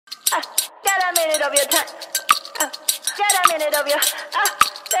Get a minute of your time. Get a minute of your.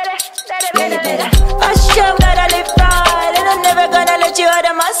 I sure gotta live right, and I'm never gonna let you out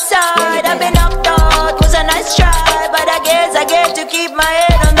of my sight. I've been knocked out, was a nice try, but I guess I get to keep my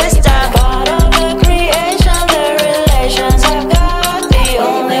head on this time. God of the creation, the relations I've got, the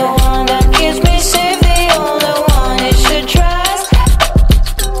only one that keeps me safe, the only one you should trust.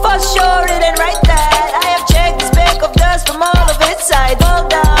 For sure, it ain't right that I have checked the speck of dust from all of its sides. Fall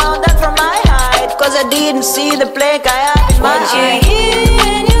down, that from my height, cause I didn't see the plank I have in my eye.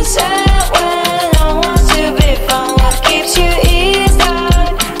 In yourself when no one's to be found, what keeps you eased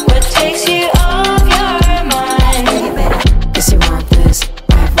out, what takes you off your mind. Guess you want this,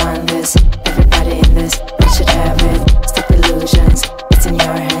 I want this, everybody in this, we should have it. Stop illusions, it's in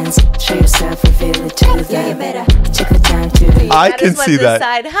your hands, show yourself, reveal it to them. Take the time to I can see that.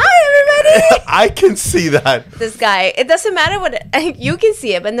 Hi, everybody. I can see that. This guy. It doesn't matter what you can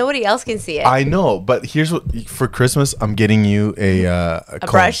see it, but nobody else can see it. I know, but here's what for Christmas I'm getting you a comb,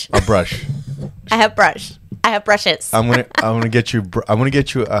 brush. A brush. I have brush. I have brushes. I'm gonna get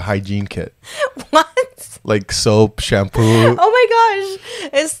you a hygiene kit. What? Like soap, shampoo. Oh my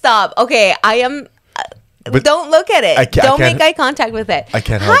gosh! Stop. Okay, I am. But don't look at it. Don't make eye contact with it. I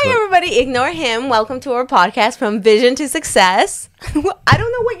can't help Hi, it. everybody. Ignore him. Welcome to our podcast, From Vision to Success. I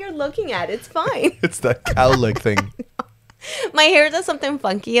don't know what you're looking at. It's fine. It's that cow leg thing. My hair does something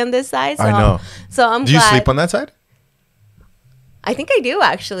funky on this side. So, I know. So I'm Do you glad. sleep on that side? I think I do,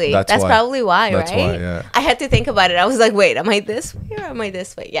 actually. That's why. Probably why, That's right? why, yeah. I had to think about it. I was like, wait, am I this way or am I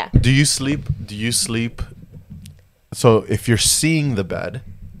this way? Yeah. Do you sleep? So if you're seeing the bed,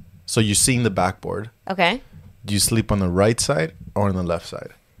 so you're seeing the backboard, Okay. do you sleep on the right side or on the left side?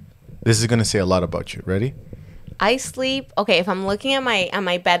 This is going to say a lot about you. Ready? I sleep. Okay, if I'm looking at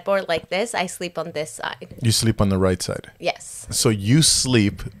my bedboard like this, I sleep on this side. You sleep on the right side. Yes. So you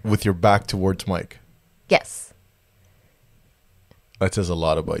sleep with your back towards Mike. Yes. That says a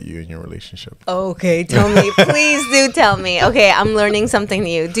lot about you and your relationship. Okay, tell me. Please do tell me. Okay, I'm learning something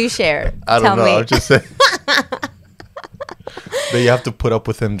new. Do share. I don't tell know. me. I'm just saying. That you have to put up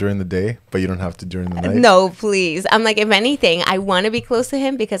with him during the day, but you don't have to during the night. No, please. I'm like, if anything, I want to be close to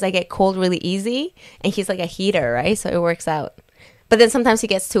him because I get cold really easy, and he's like a heater, right? So it works out. But then sometimes he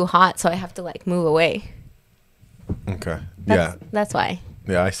gets too hot, so I have to like move away. Okay. That's why.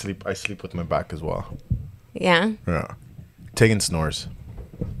 Yeah, I sleep with my back as well. Yeah. Yeah. Tegan snores.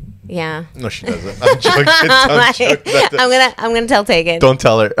 Yeah. No, she doesn't. I'm joking. I'm gonna tell Tegan. Don't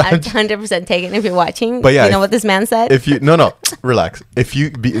tell her. I'm 100% Tegan if you're watching. But yeah, you know what this man said. If you relax.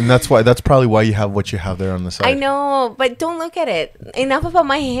 And that's probably why you have what you have there on the side. I know, but don't look at it. Enough about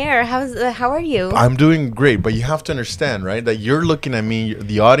my hair. How are you? I'm doing great, but you have to understand, right? That you're looking at me.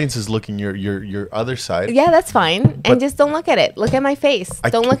 The audience is looking your other side. Yeah, that's fine. But And just don't look at it. Look at my face.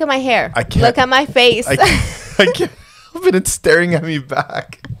 Don't look at my hair. I can't- Look at my face. I can't help it. It's staring at me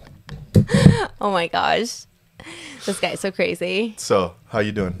back. Oh my gosh, this guy's so crazy. So, how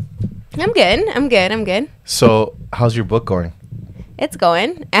you doing? I'm good. So, how's your book going? It's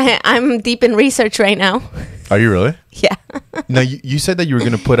going. I'm deep in research right now. Are you really? Yeah. Now, you said that you were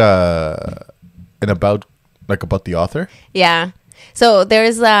going to put about the author? Yeah. So there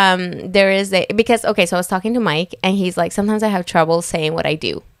is because so I was talking to Mike and he's like, sometimes I have trouble saying what I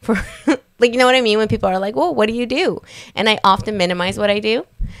do for like, you know what I mean? When people are like, well, what do you do? And I often minimize what I do.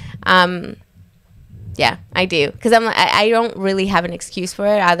 Yeah, I do. Cause I don't really have an excuse for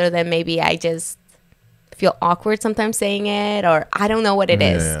it other than maybe I just feel awkward sometimes saying it, or I don't know what it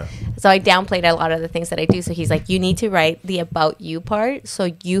is. Yeah. So I downplayed a lot of the things that I do. So he's like, you need to write the about you part so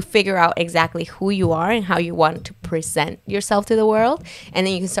you figure out exactly who you are and how you want to present yourself to the world, and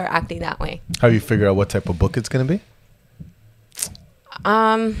then you can start acting that way. Have you figured out what type of book it's going to be?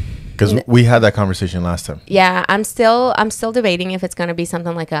 Because N- we had that conversation last time. Yeah, I'm still debating if it's going to be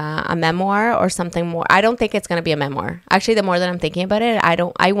something like a memoir or something more. I don't think it's going to be a memoir. Actually, the more that I'm thinking about it,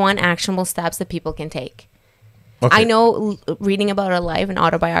 I want actionable steps that people can take. Okay. I know reading about our life and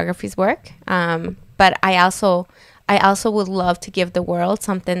autobiographies work, but I also would love to give the world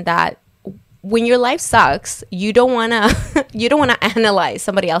something that when your life sucks, you don't want to analyze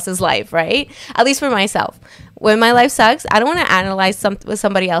somebody else's life, right? At least for myself. When my life sucks, I don't want to analyze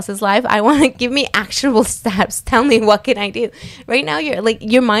somebody else's life. I want to give me actionable steps. Tell me, what can I do? Right now,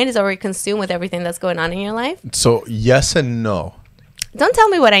 your mind is already consumed with everything that's going on in your life. So, yes and no. Don't tell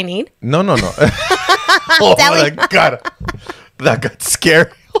me what I need. No. Oh my God. That got scary.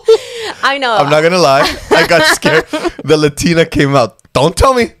 I know. I'm not going to lie. I got scared. The Latina came out. Don't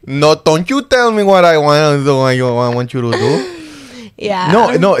tell me. No, don't you tell me what I want you to do. Yeah.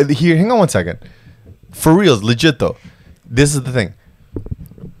 No. Here, hang on one second. For reals, legit though. This is the thing.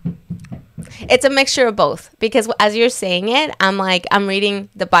 It's a mixture of both, because as you're saying it, I'm reading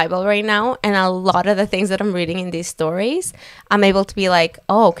the Bible right now, and a lot of the things that I'm reading in these stories, I'm able to be like,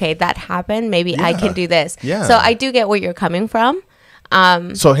 oh, okay, that happened. Maybe I can do this. Yeah. So I do get where you're coming from.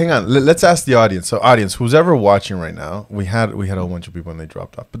 So hang on, let's ask the audience. So audience, who's ever watching right now, we had a whole bunch of people and they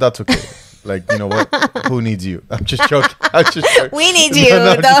dropped off, but that's okay. Like, you know what? Who needs you? I'm just joking. We need you.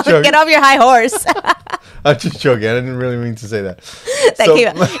 No, Don't get off your high horse. I'm just joking. I didn't really mean to say that. Inside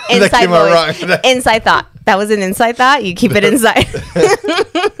came out voice. wrong. Inside thought. That was an inside thought. You keep it inside.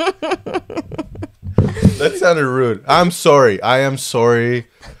 That sounded rude. I'm sorry. I am sorry.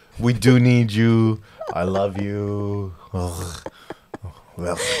 We do need you. I love you. Ugh.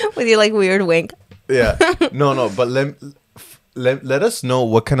 Well. With your like weird wink. Yeah. No. But let us know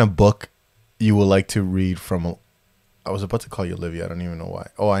what kind of book you would like to read from. I was about to call you Olivia. I don't even know why.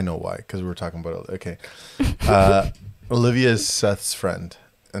 Oh, I know why. Because we were talking about it. Okay. Olivia is Seth's friend.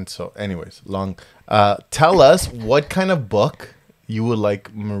 And so, anyways, tell us what kind of book you would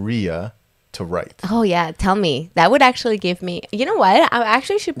like Maria to write. Oh, yeah. Tell me. That would actually give me... You know what? I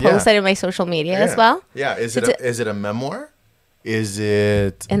actually should post that in my social media as well. Yeah. Is it a memoir? Is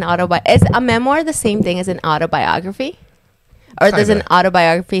it... An autobiography? Is a memoir the same thing as an autobiography? Or does an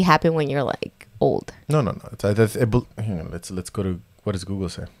autobiography happen when you're like old? No. Hang on. Let's go to... What does Google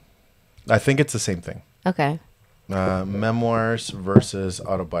say? I think it's the same thing. Okay. Memoirs versus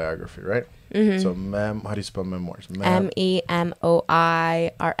autobiography, right? Mm-hmm. So how do you spell memoirs?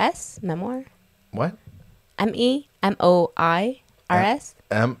 MEMOIRS. Memoir. What? MEMOIRS. MEMOIRS.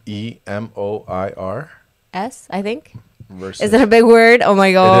 I think. Versus. Is that a big word? Oh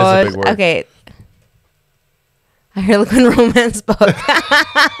my god. It is a big word. Okay. I heard a romance book.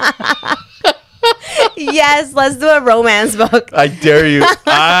 Yes, let's do a romance book. I dare you.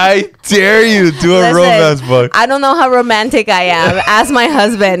 Do a romance book. I don't know how romantic I am. Ask my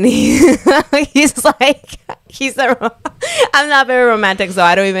husband. He's like, I'm not very romantic, so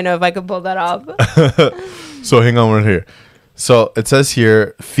I don't even know if I could pull that off. So hang on right here. So it says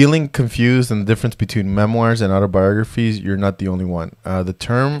here, feeling confused and the difference between memoirs and autobiographies, you're not the only one. The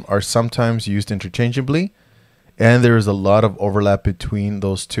term are sometimes used interchangeably, and there is a lot of overlap between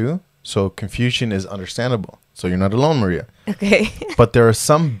those two. So confusion is understandable. So you're not alone, Maria. Okay. But there are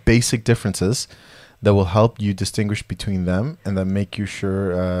some basic differences that will help you distinguish between them and that make you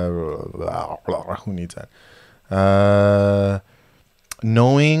sure... who needs that?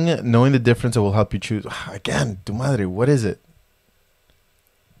 Knowing the difference that will help you choose... Again, tu madre, what is it?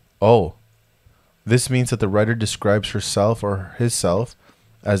 Oh. This means that the writer describes herself or himself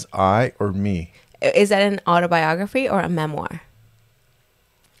as I or me. Is that an autobiography or a memoir?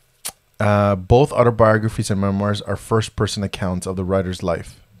 Both autobiographies and memoirs are first-person accounts of the writer's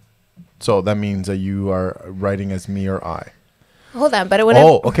life. So that means that you are writing as me or I. Hold on, but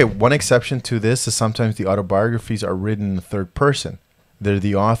okay. One exception to this is sometimes the autobiographies are written in the third person.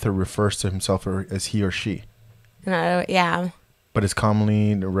 The author refers to himself as he or she. Yeah. But it's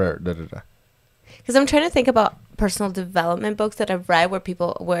commonly rare. Because I'm trying to think about personal development books that I've read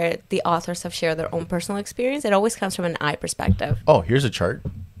where the authors have shared their own personal experience. It always comes from an I perspective. Oh, here's a chart.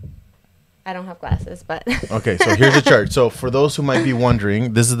 I don't have glasses, but... Okay, so here's a chart. So for those who might be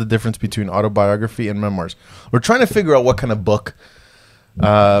wondering, this is the difference between autobiography and memoirs. We're trying to figure out what kind of book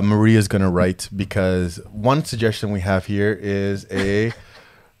Maria's going to write, because one suggestion we have here is a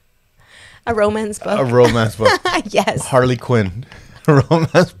romance book. A romance book. Yes. Harley Quinn. A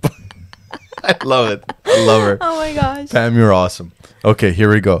romance book. I love it. I love her. Oh my gosh. Pam, you're awesome. Okay,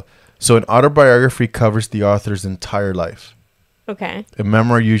 here we go. So an autobiography covers the author's entire life. Okay. A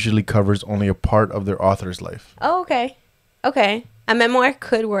memoir usually covers only a part of their author's life. Oh, okay. Okay. A memoir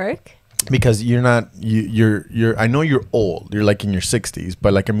could work. Because you're not, you're, I know you're old. You're like in your 60s,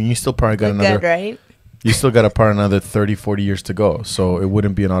 but like, I mean, you still probably got another, good, right? You still got another 30, 40 years to go. So it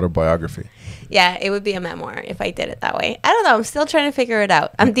wouldn't be an autobiography. Yeah, it would be a memoir if I did it that way. I don't know. I'm still trying to figure it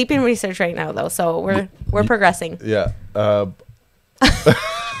out. I'm deep in research right now, though. So we're progressing. Yeah.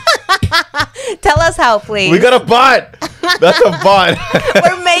 Tell us how, please. We got a bot. That's a bot.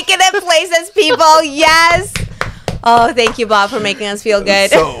 We're making it places, people. Yes. Oh, thank you, Bob, for making us feel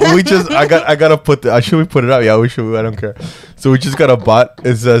good. So we just, I gotta put should we put it out? Yeah, we should. I don't care. So we just got a bot.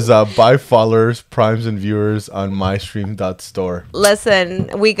 It says, buy followers, primes, and viewers on mystream.store. Listen,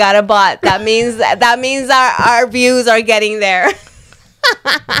 we got a bot. That means our views are getting there.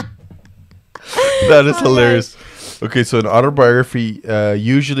 That is hilarious. Okay, so an autobiography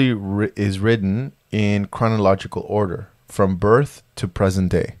usually is written in chronological order from birth to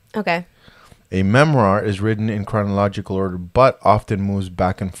present day. Okay. A memoir is written in chronological order, but often moves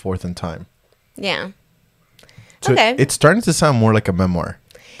back and forth in time. Yeah. So okay. It's starting to sound more like a memoir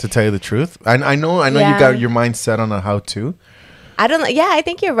to tell you the truth. I know you Yeah. got your mind set on a how to. I don't know. Yeah, I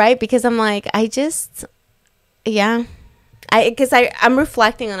think you're right because I'm like, I'm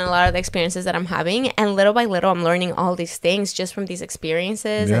reflecting on a lot of the experiences that I'm having, and little by little, I'm learning all these things just from these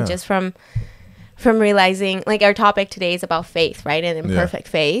experiences Yeah. and just from realizing, like, our topic today is about faith, right? And imperfect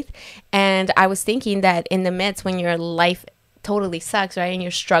faith. And I was thinking that in the midst when your life totally sucks, right? And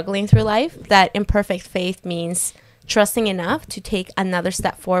you're struggling through life, that imperfect faith means trusting enough to take another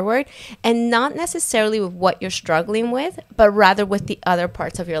step forward, and not necessarily with what you're struggling with, but rather with the other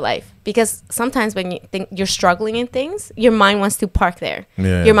parts of your life. Because sometimes when you think you're struggling in things, your mind wants to park there.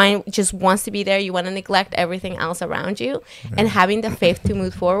 Yeah. Your mind just wants to be there. You want to neglect everything else around you. And having the faith to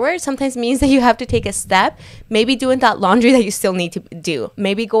move forward sometimes means that you have to take a step, maybe doing that laundry that you still need to do,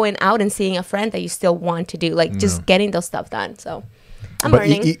 maybe going out and seeing a friend that you still want to do, like just getting those stuff done. So I'm But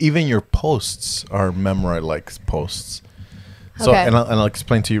learning. even your posts are memorized like posts. So, Okay. and I'll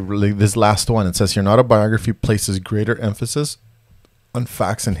explain to you really this last one. It says your autobiography places greater emphasis on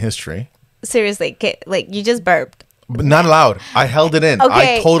facts and history. Seriously, like you just burped. But not loud. I held it in.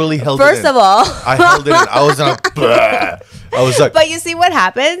 Okay. I totally held it in. First of all, I held it in. I was I was like, but you see what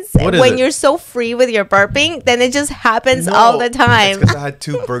happens What is when it? you're so free with your burping, then it just happens no. all the time. It's because I had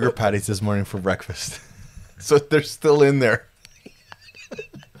 2 burger patties this morning for breakfast. So they're still in there.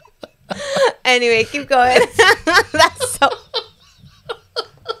 Anyway, keep going. That's so.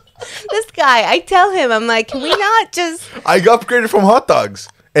 This guy, I tell him, I'm like, can we not just? I upgraded from hot dogs.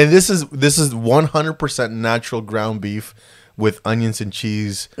 And this is 100% natural ground beef with onions and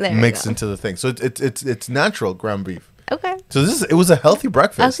cheese There you mixed go. into the thing. So it's natural ground beef. Okay. So it was a healthy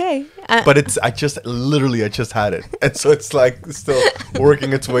breakfast. Okay. But I just had it. And so it's like still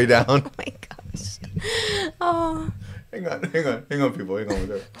working its way down. Oh my gosh. Oh. Hang on, people. Hang on with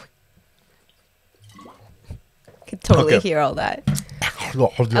there. Could totally Okay. hear all that.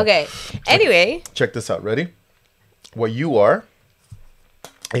 Okay. Okay. Anyway, Check this out. Ready? What you are.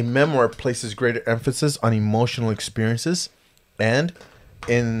 A memoir places greater emphasis on emotional experiences and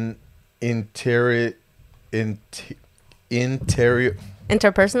interior.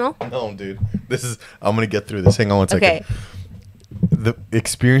 interpersonal. No, dude. I'm gonna get through this. Hang on one second. Okay. The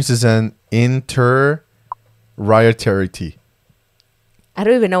experiences and interiority. I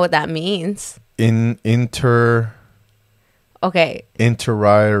don't even know what that means. Interiority. Okay. Can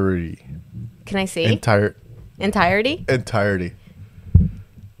I see? Entirety? Entirety.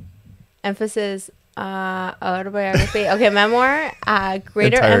 Emphasis, autobiography. Okay, memoir.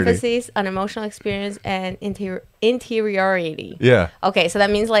 Greater Entirety. emphasis on emotional experience and interiority. Yeah. Okay, so that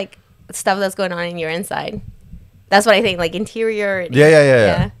means like stuff that's going on in your inside. That's what I think, like interiority.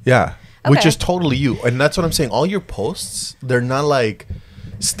 Yeah. Which Okay. is totally you. And that's what I'm saying. All your posts, they're not like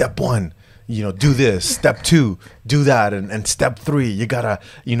step 1, do this, step 2, do that, and step 3, you gotta,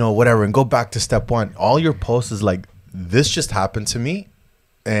 whatever, and go back to step 1. All your posts is like, this just happened to me,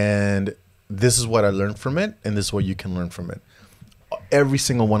 and this is what I learned from it, and this is what you can learn from it. Every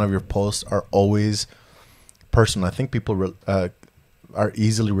single one of your posts are always personal. I think people are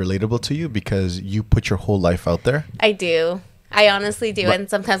easily relatable to you because you put your whole life out there. I do. I honestly do. But- And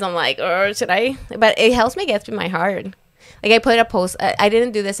sometimes I'm like, oh, should I? But it helps me get through my heart. Like I put a post. I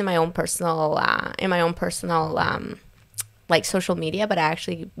didn't do this in my own personal, like social media, but I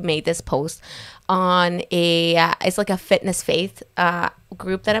actually made this post on it's like a fitness faith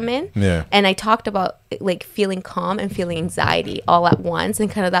group that I'm in. Yeah. And I talked about like feeling calm and feeling anxiety all at once and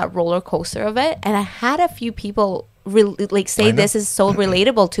kind of that roller coaster of it. And I had a few people say I know. this is so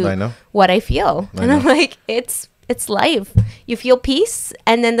relatable I to know. what I feel. I And I'm know. like, it's life. You feel peace,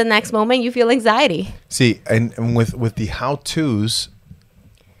 and then the next moment you feel anxiety. See, and with the how-tos,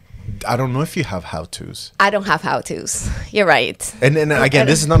 I don't know if you have how-tos. I don't have how-tos. You're right. And again,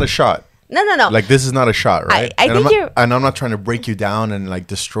 this is not a shot. No. Like this is not a shot, right? I think I'm not trying to break you down and like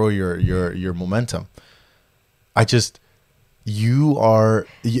destroy your momentum. You are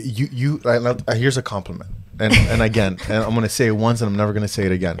here's a compliment. And again, and I'm gonna say it once and I'm never gonna say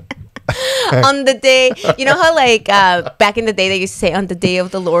it again. On the day, you know how like back in the day they used to say on the day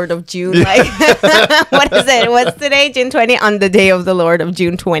of the Lord of June, like what is it? What's today? June 20? On the day of the Lord of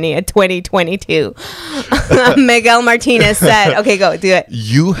June 20th, 2022. Miguel Martinez said, okay, go do it.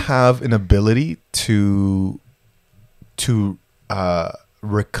 You have an ability to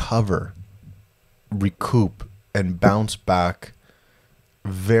recover, recoup, and bounce back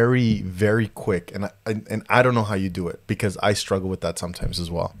very, very quick. And I don't know how you do it because I struggle with that sometimes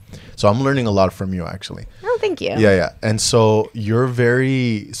as well. So I'm learning a lot from you, actually. Oh, thank you. Yeah. And so the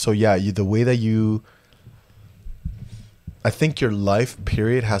way that I think your life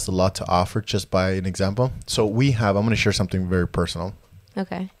period has a lot to offer just by an example. So I'm going to share something very personal.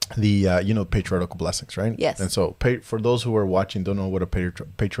 Okay. The patriarchal blessings, right? Yes. And so for those who are watching don't know what a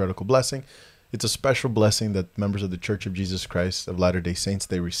patriarchal blessing, it's a special blessing that members of the Church of Jesus Christ of Latter-day Saints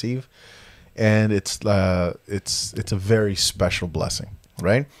they receive, and it's a very special blessing,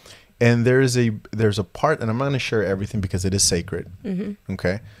 right? And there's a part, and I'm not going to share everything because it is sacred,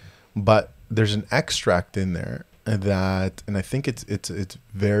 okay? But there's an extract in there that, and I think it's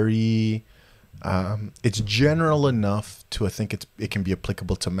very, it's general enough to I think it can be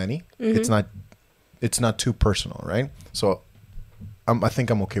applicable to many. It's not too personal, right? So I think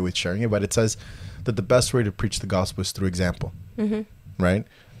I'm okay with sharing it. But it says that the best way to preach the gospel is through example, right?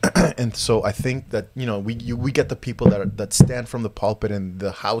 And so I think that we get the people that stand from the pulpit and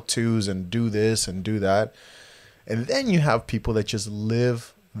the how-tos and do this and do that, and then you have people that just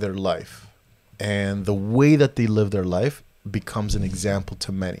live their life, and the way that they live their life becomes an example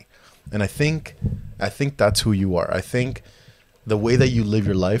to many. And I think that's who you are. I think the way that you live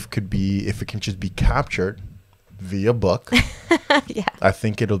your life could be, if it can just be captured via book. Yeah. I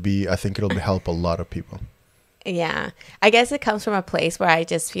think it'll help a lot of people. Yeah, I guess it comes from a place where I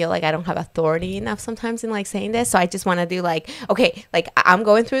just feel like I don't have authority enough sometimes in like saying this. So I just want to do like, okay, like I'm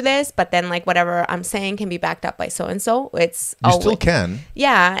going through this, but then like whatever I'm saying can be backed up by so and so. You still can.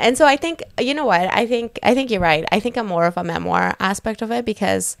 Yeah, and so I think I think you're right. I think I'm more of a memoir aspect of it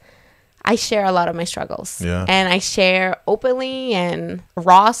because I share a lot of my struggles. Yeah. And I share openly and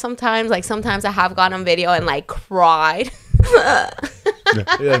raw sometimes. Like sometimes I have gone on video and like cried.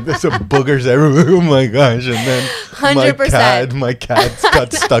 Yeah, there's some boogers everywhere. Oh my gosh! And then 100%. my cat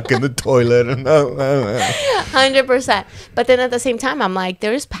got stuck in the toilet, and 100%. But then at the same time, I'm like,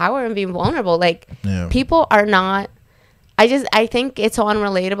 there is power in being vulnerable. Like people are not. I think it's so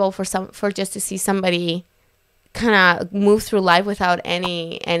unrelatable for just to see somebody kind of move through life without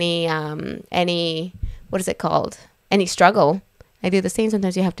any what is it called? Any struggle. I do the same.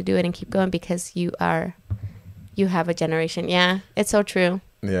 Sometimes you have to do it and keep going because you have a generation. Yeah, it's so true.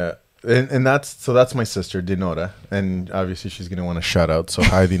 Yeah. And that's my sister, Dinora. And obviously she's going to want to shout out. So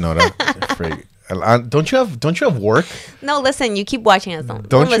hi, Dinora. Don't you have work? No, listen, you keep watching us.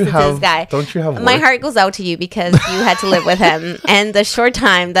 Don't listen to this guy. Don't you have work? My heart goes out to you because you had to live with him. And the short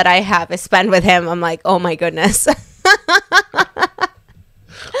time that I have spent with him, I'm like, oh my goodness.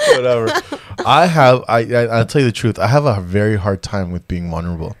 Whatever. I'll tell you the truth. I have a very hard time with being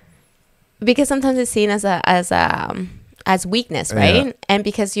vulnerable. Because sometimes it's seen as weakness, right? Yeah. And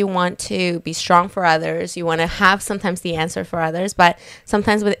because you want to be strong for others, you want to have sometimes the answer for others, but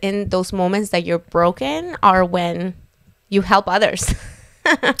sometimes within those moments that you're broken are when you help others.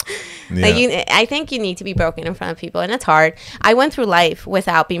 I think you need to be broken in front of people, and it's hard. I went through life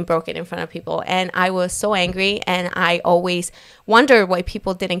without being broken in front of people, and I was so angry, and I always wondered why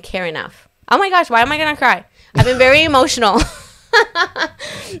people didn't care enough. Oh my gosh, why am I gonna cry? I've been very emotional.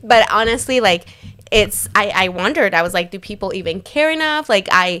 But honestly, like I wondered, I was like, do people even care enough? Like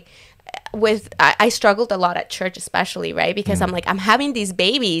I struggled a lot at church, especially, right? Because I'm like, I'm having these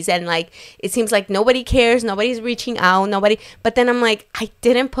babies and like, it seems like nobody cares. Nobody's reaching out. But then I'm like, I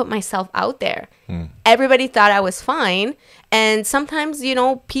didn't put myself out there. Everybody thought I was fine. And sometimes,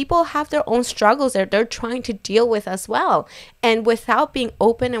 people have their own struggles that they're trying to deal with as well. And without being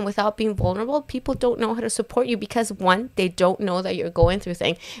open and without being vulnerable, people don't know how to support you because, one, they don't know that you're going through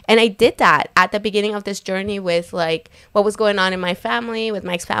things. And I did that at the beginning of this journey with like what was going on in my family, with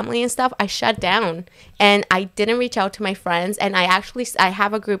Mike's family and stuff. I shut down and I didn't reach out to my friends. And I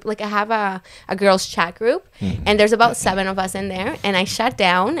have a group, like I have a girls chat group, and there's about 7 of us in there. And I shut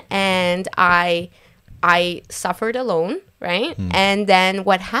down and I suffered alone. Right. And then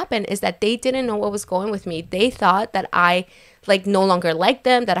what happened is that they didn't know what was going with me. They thought that I no longer liked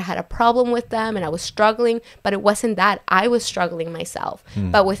them, that I had a problem with them and I was struggling. But it wasn't that. I was struggling myself.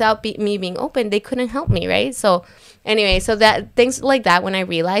 But without me being open, they couldn't help me. Right. So anyway, so that things like that, when I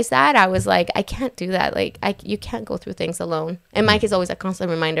realized that, I was like, I can't do that. Like you can't go through things alone. And Mike is always a constant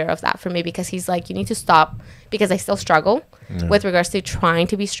reminder of that for me because he's like, you need to stop because I still struggle with regards to trying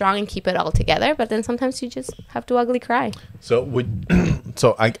to be strong and keep it all together. But then sometimes you just have to ugly cry. So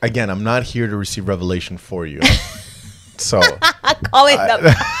I'm not here to receive revelation for you. So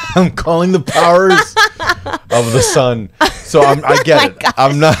I'm calling the powers of the sun. So I get it. Gosh.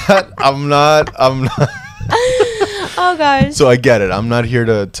 I'm not. Oh gosh. So I get it. I'm not here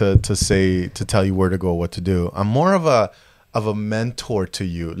to tell you where to go, what to do. I'm more of a mentor to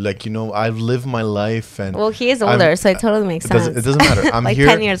you. Like, I've lived my life and well, he is older, so it totally makes sense. It doesn't matter. I'm like here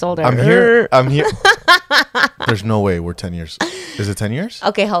 10 years older. I'm here. There's no way we're 10 years. Is it 10 years?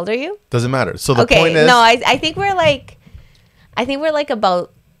 Okay, how old are you? Doesn't matter. So the point is, no, I think we're like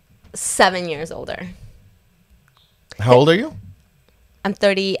about 7 years older. How old are you? I'm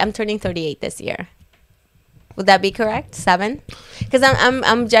 30. I'm turning 38 this year. Would that be correct? 7? Because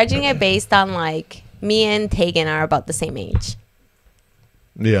I'm judging it based on like me and Tegan are about the same age.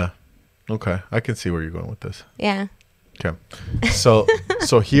 Yeah. Okay. I can see where you're going with this. Yeah. Okay. So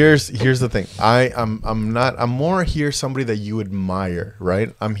here's the thing. I'm more here somebody that you admire,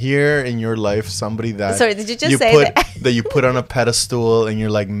 right? I'm here in your life somebody that Sorry, did you just say that you put on a pedestal and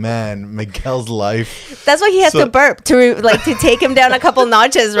you're like, man, Miguel's life. That's why he has to burp to take him down a couple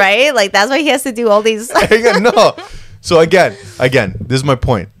notches, right? Like that's why he has to do all these. Hang on, no. So again, this is my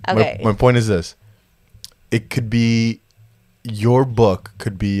point. Okay. My point is this. It could be your book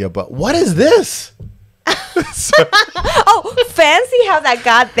could be about what is this? Oh, fancy how that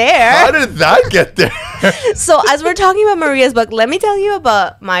got there. How did that get there? So as we're talking about Maria's book, let me tell you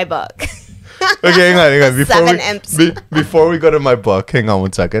about my book. Okay, hang on. Before we go to my book, hang on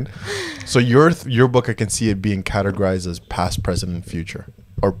 1 second. So your book, I can see it being categorized as past, present, and future,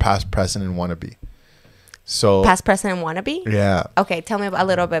 or past, present, and wannabe. So Past, present, and wannabe. Yeah. Okay, tell me a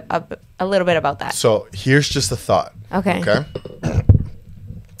little bit about that. So here's just a thought. Okay. Okay.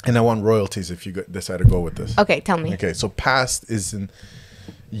 And I want royalties if you decide to go with this. Okay, tell me. Okay, so past is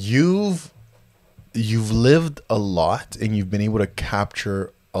you've lived a lot and you've been able to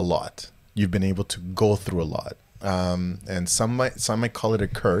capture a lot. You've been able to go through a lot. And some might call it a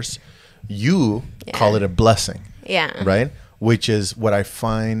curse. You call it a blessing. Yeah. Right? Which is what I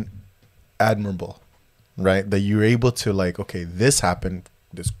find admirable. Right? That you're able to like, okay, this happened,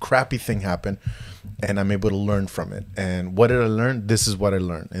 this crappy thing happened, and I'm able to learn from it. And what did I learn? This is what I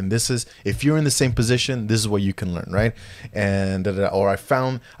learned. And this is, if you're in the same position, this is what you can learn, right? And or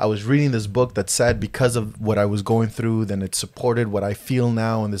I was reading this book that said because of what I was going through, then it supported what I feel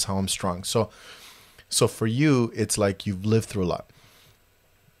now, and this is how I'm strong. So for you, it's like you've lived through a lot.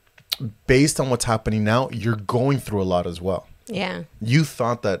 Based on what's happening now, you're going through a lot as well. Yeah. You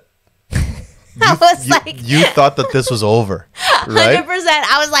thought that you thought that this was over, right? 100%.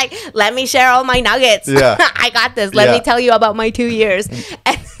 I was like, let me share all my nuggets. Yeah. I got this. Let me tell you about my 2 years.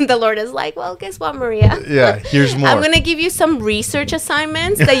 And the Lord is like, well, guess what, Maria? Yeah, here's more. I'm going to give you some research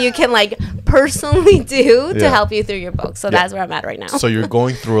assignments that you can like personally do to help you through your book. So that's where I'm at right now. So you're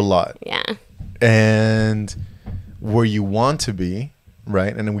going through a lot. Yeah. And where you want to be,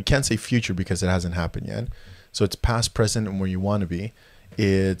 right? And then we can't say future because it hasn't happened yet. So it's past, present, and where you want to be.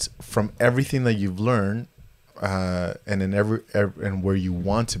 It's from everything that you've learned, and in and where you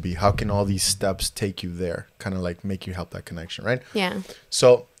want to be. How can all these steps take you there? Kind of like make you help that connection, right? Yeah.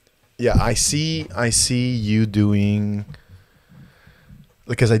 So, yeah, I see you doing,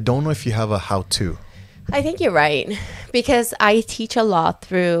 because I don't know if you have a how-to. I think you're right, because I teach a lot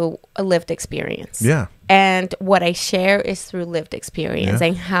through a lived experience. Yeah. And what I share is through lived experience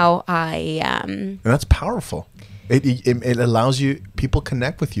and how I and that's powerful. It allows you, people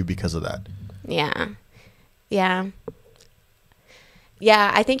connect with you because of that. Yeah.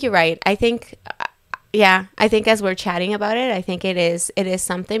 I think you're right. I think as we're chatting about it, I think it is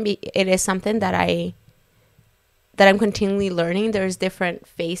something that I'm continually learning. There's different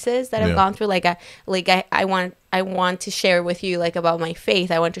phases that I've gone through. I want to share with you like about my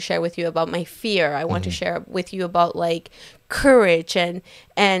faith. I want to share with you about my fear. I want to share with you about like courage and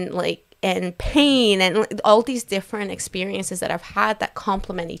pain and all these different experiences that I've had that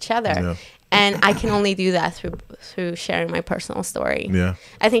complement each other. Yeah. And I can only do that through sharing my personal story. Yeah.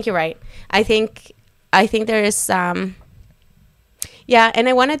 I think you're right. I think there is and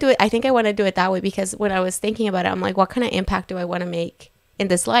I want to do it. I think I want to do it that way because when I was thinking about it, I'm like, what kind of impact do I want to make in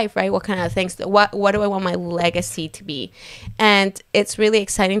this life, right? What kind of things, what do I want my legacy to be? And it's really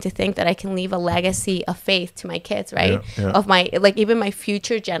exciting to think that I can leave a legacy of faith to my kids, right? Of my, like even my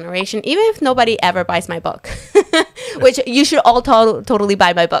future generation, even if nobody ever buys my book, which you should all totally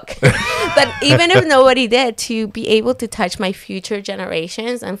buy my book. But even if nobody did, to be able to touch my future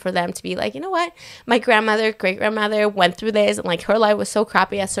generations and for them to be like, you know what? My grandmother, great-grandmother went through this and like her life was so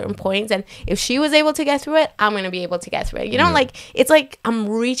crappy at certain points. And if she was able to get through it, I'm going to be able to get through it. You know, like it's like I'm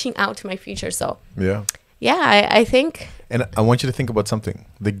reaching out to my future. So I think. And I want you to think about something.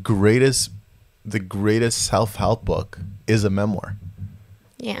 The greatest self-help book is a memoir.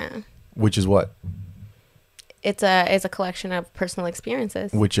 Yeah. Which is what? It's a collection of personal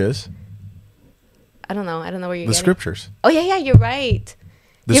experiences. Which is? I don't know where you're getting. The scriptures. Oh yeah, you're right.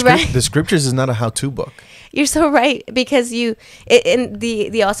 The scriptures is not a how-to book. You're so right, because and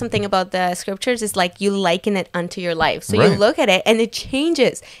the awesome thing about the scriptures is like you liken it unto your life. So you look at it and it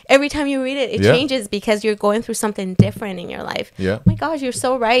changes. Every time you read it, it changes because you're going through something different in your life. Yeah. Oh my gosh, you're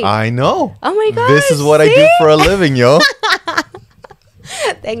so right. I know. Oh my gosh. This is what I do for a living, yo.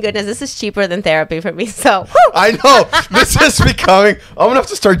 Thank goodness this is cheaper than therapy for me. So I know. This is becoming... I'm going to have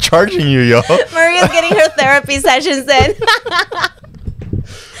to start charging you, yo. Maria's getting her therapy sessions in.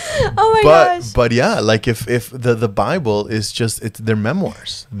 Oh my gosh. But yeah, like if the Bible is just, it's their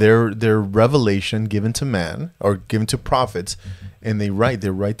memoirs, their revelation given to man or given to prophets, and they write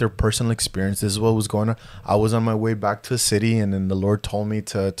their personal experience. This is what was going on. I was on my way back to the city, and then the Lord told me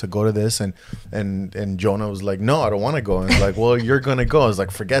to go to this, and Jonah was like, no, I don't want to go. And I was like, well, you're gonna go. I was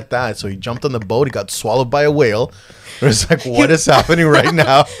like, forget that. So he jumped on the boat. He got swallowed by a whale. It was like, what is happening right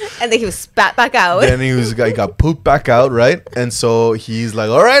now? And then he was spat back out. Then he got pooped back out, right? And so he's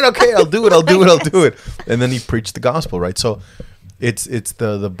like, all right, okay, I'll do it. And then he preached the gospel, right? So it's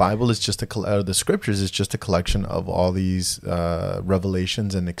the Bible is just the scriptures is just a collection of all these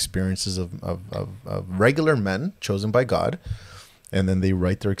revelations and experiences of regular men chosen by God, and then they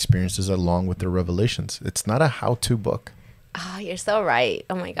write their experiences along with their revelations. It's not a how-to book. Oh, you're so right.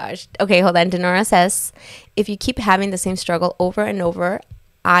 Oh my gosh. Okay, hold on. Denora says, if you keep having the same struggle over and over,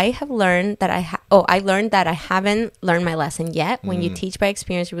 I have learned that I learned that I haven't learned my lesson yet. When you teach by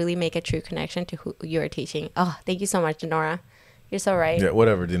experience, you really make a true connection to who you are teaching. Oh, thank you so much, Denora. You're so right. Yeah,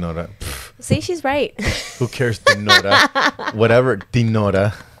 whatever, Dinora. See, she's right. Who cares, Dinora? Whatever,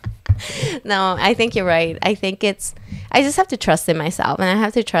 Dinora. No, I think you're right. I think I just have to trust in myself, and I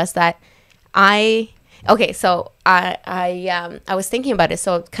have to trust that okay, so I was thinking about it.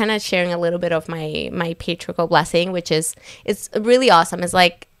 So kind of sharing a little bit of my patriarchal blessing, which is, it's really awesome. It's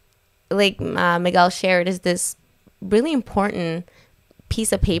like Miguel shared, is this really important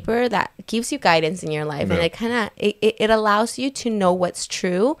piece of paper that gives you guidance in your life. Yeah. And it kind of, it allows you to know what's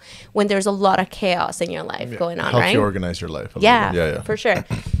true when there's a lot of chaos in your life going on, Helps right? you organize your life. Yeah, for sure.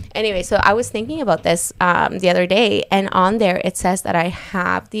 Anyway, so I was thinking about this the other day, and on there it says that I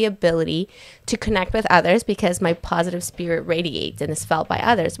have the ability to connect with others because my positive spirit radiates and is felt by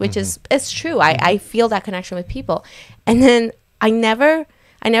others, which is it's true. I feel that connection with people. And then I never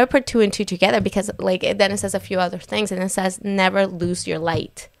put two and two together because then it says a few other things, and it says never lose your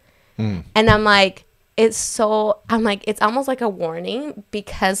light. And I'm like, it's almost like a warning,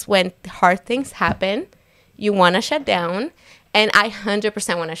 because when hard things happen, you want to shut down. And I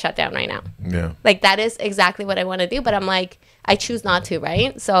 100% want to shut down right now. Yeah. Like, that is exactly what I want to do. But I'm like, I choose not to,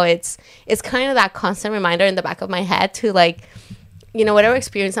 right? So it's kind of that constant reminder in the back of my head to, like, you know, whatever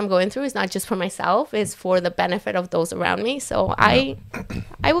experience I'm going through is not just for myself. It's for the benefit of those around me. So I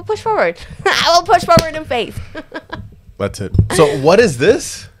will push forward. I will push forward in faith. That's it. So what is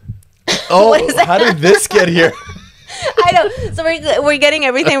this? Oh, how did this get here? I know. So we're getting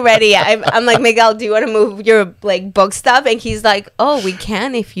everything ready. I'm like, Miguel, do you want to move your book stuff? And he's like, oh, we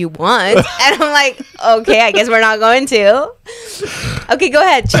can if you want. And I'm like, okay, I guess we're not going to. Okay, go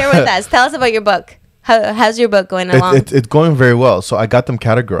ahead. Share with us. Tell us about your book. How's your book going along? It's going very well. So I got them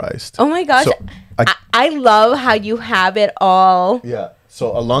categorized. Oh my gosh. So I love how you have it all. Yeah.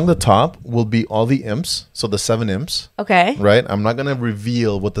 So along the top will be all the imps. So the 7 imps. Okay. Right? I'm not going to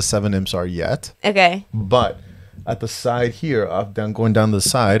reveal what the 7 imps are yet. Okay. But at the side here, going down the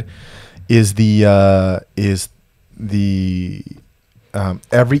side, is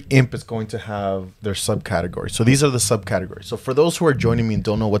every imp is going to have their subcategory. So these are the subcategories. So for those who are joining me and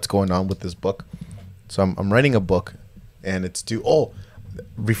don't know what's going on with this book, so I'm writing a book, and it's due. Oh,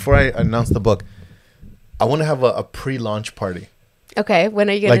 before I announce the book, I want to have a pre-launch party. Okay, when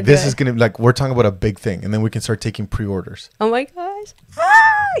are you gonna do this? Is gonna we're talking about a big thing, and then we can start taking pre-orders. Oh my gosh!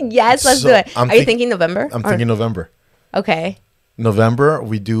 Yes, let's do it. Are you thinking November? I'm thinking November. Okay. November,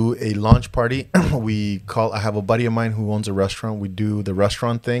 we do a launch party. I have a buddy of mine who owns a restaurant. We do the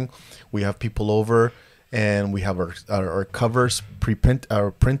restaurant thing. We have people over, and we have our covers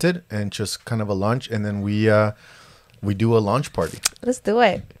printed, and just kind of a launch, and then we do a launch party. Let's do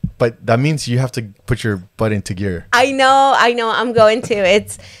it. But that means you have to put your butt into gear. I know. I'm going to.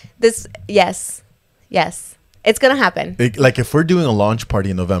 It's this. Yes. It's going to happen. If we're doing a launch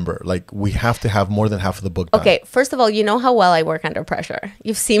party in November, we have to have more than half of the book done. Okay. First of all, you know how well I work under pressure.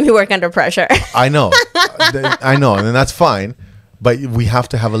 You've seen me work under pressure. I know. I know. And that's fine. But we have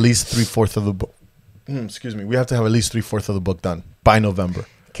to have at least 3/4 of the book. Excuse me. We have to have at least 3/4 of the book done by November.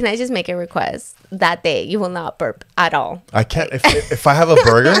 Can I just make a request? That day, you will not burp at all. I can't. If I have a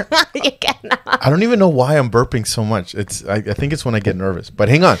burger, you cannot. I don't even know why I'm burping so much. I think it's when I get nervous. But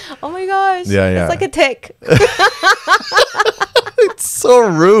hang on. Oh my gosh. Yeah. It's like a tick. It's so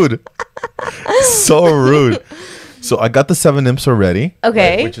rude. So rude. So I got the 7 imps already.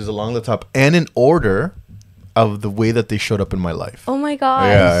 Okay. Right, which is along the top and in order of the way that they showed up in my life. Oh my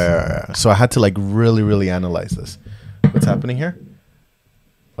gosh. Yeah. So I had to really, really analyze this. What's happening here?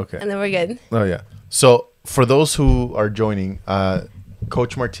 Okay. And then we're good. Oh, yeah. So for those who are joining,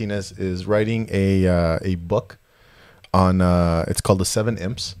 Coach Martinez is writing a book on it's called The Seven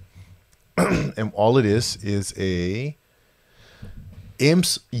Imps. And all it is a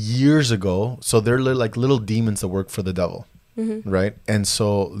imps years ago. So they're like little demons that work for the devil. Right. And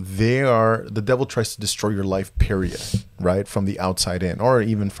so the devil tries to destroy your life, period. Right. From the outside in, or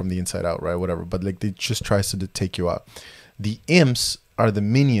even from the inside out. Right. Whatever. But like they just tries to take you out. The imps are the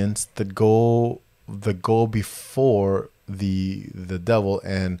minions that go before the devil,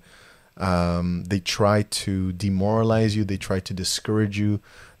 and they try to demoralize you. They try to discourage you.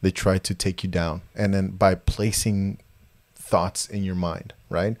 They try to take you down. And then by placing thoughts in your mind,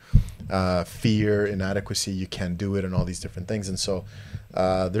 right? Fear, inadequacy, you can't do it, and all these different things. And so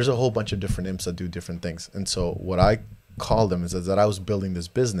there's a whole bunch of different imps that do different things. And so what I call them is that I was building this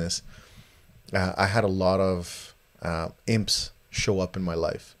business. I had a lot of imps show up in my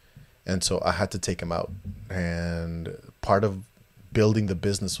life. And so I had to take them out. And part of building the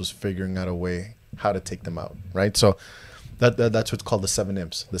business was figuring out a way how to take them out, right? So that's what's called the seven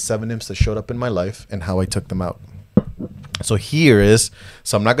imps. The seven imps that showed up in my life and how I took them out. So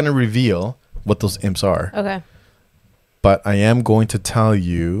I'm not going to reveal what those imps are. Okay. But I am going to tell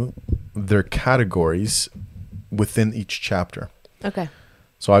you their categories within each chapter. Okay.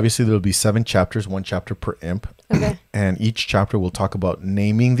 So obviously there'll be 7 chapters, 1 chapter per imp. Okay. And each chapter will talk about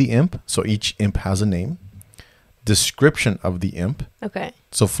naming the imp. So each imp has a name. Description of the imp. Okay.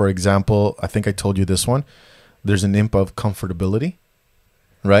 So for example, I think I told you this one. There's an imp of comfortability,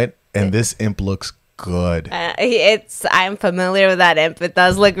 right? And this imp looks good. I'm familiar with that imp. It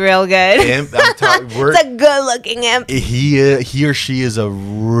does look real good. It's a good looking imp. He or she is a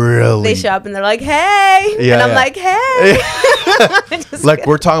really. They show up and they're like, "Hey," and I'm like, "Hey." Like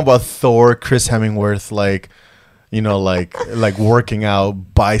we're talking about Thor, Chris Hemsworth, like, you know, like working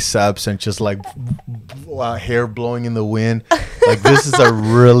out, biceps, and just like hair blowing in the wind. Like this is a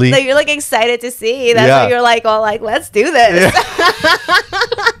really. Like you're like excited to see. That's why you're like, "Oh, like let's do this."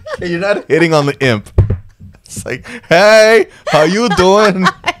 Yeah. You're not hitting on the imp. It's like, hey, how you doing?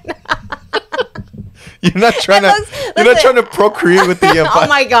 You're not trying to procreate with the imp. Oh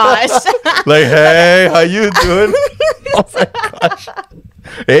my gosh. Like, hey, how you doing? Oh my gosh.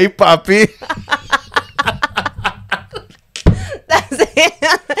 Hey, papi. That's it.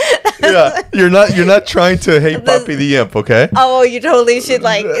 Yeah, you're not trying to hey papi the imp, okay? Oh, you totally should.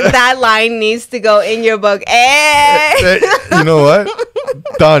 Like that line needs to go in your book. Hey. You know what?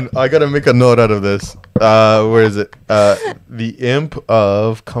 Done. I gotta make a note out of this. Where is it? The imp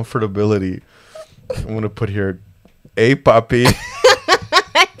of comfortability. I'm gonna put here, hey papi.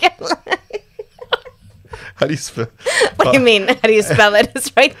 How do you spell? What do you mean? How do you spell it?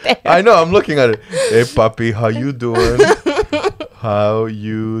 It's right there. I know. I'm looking at it. Hey papi, how you doing? How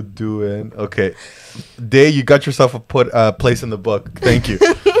you doing? Okay, Day, you got yourself a place in the book. Thank you.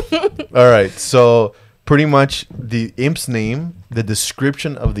 All right, so pretty much the imp's name, the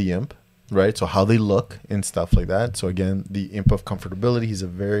description of the imp, right? So how they look and stuff like that. So again, the imp of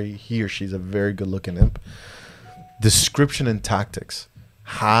comfortability, he or she's a very good looking imp. Description and tactics,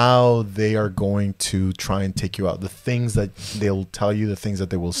 how they are going to try and take you out. The things that they'll tell you, the things that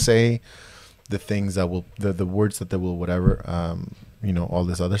they will say, the things that will, the words that they will, whatever, all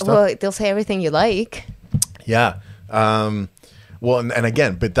this other stuff. Well, they'll say everything you like. Yeah. Well, and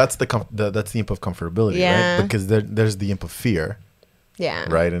again, but that's the imp of comfortability, right? Because there's the imp of fear. Yeah.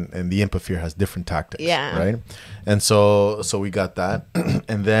 Right. And the imp of fear has different tactics. Yeah. Right. And so we got that,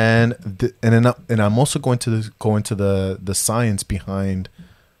 and then I'm also going to go into the science behind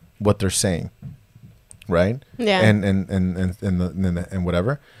what they're saying. Right. Yeah. And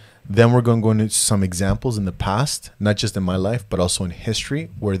whatever. Then we're going to go into some examples in the past, not just in my life, but also in history,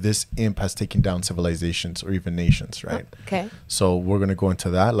 where this imp has taken down civilizations or even nations, right? Okay. So we're going to go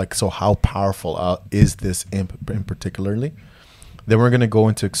into that. Like, so how powerful is this imp in particularly? Then we're going to go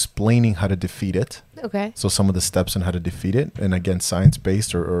into explaining how to defeat it. Okay. So some of the steps on how to defeat it. And again,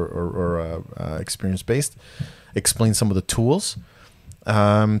 science-based or experience-based. Explain some of the tools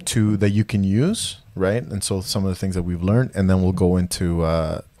that you can use, right? And so some of the things that we've learned. And then we'll go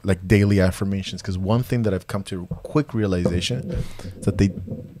into like daily affirmations, because one thing that I've come to quick realization is that they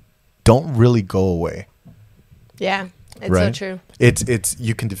don't really go away. Yeah, it's right? so true. It's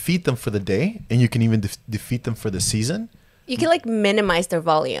you can defeat them for the day, and you can even defeat them for the season. You can like minimize their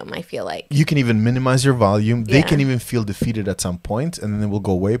volume, I feel like. You can even minimize your volume. They can even feel defeated at some point, and then they will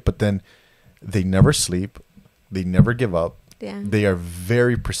go away, but then they never sleep. They never give up. Yeah. They are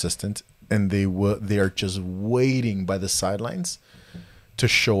very persistent, and they are just waiting by the sidelines to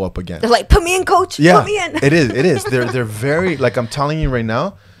show up again. They're like, put me in, coach. Yeah, put me in. It is. They're very, like, I'm telling you right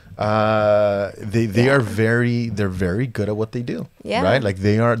now, They are they're very good at what they do. Yeah. Right. Like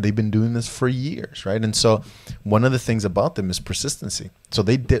they've been doing this for years. Right. And so one of the things about them is persistency. So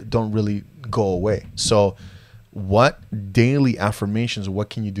they don't really go away. So what daily affirmations, what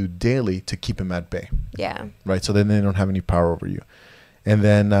can you do daily to keep them at bay? Yeah. Right. So then they don't have any power over you. And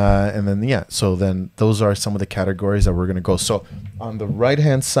then, yeah. So then those are some of the categories that we're going to go. So on the right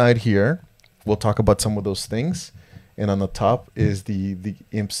hand side here, we'll talk about some of those things. And on the top is the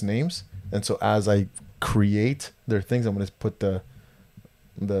imps' names. And so as I create their things, I'm going to put the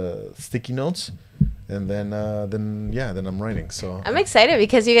sticky notes. And then I'm writing. So I'm excited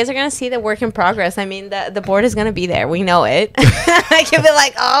because you guys are gonna see the work in progress. I mean, the board is gonna be there. We know it. I can be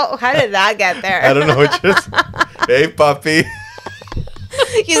like, oh, how did that get there? I don't know what you're Hey, puppy.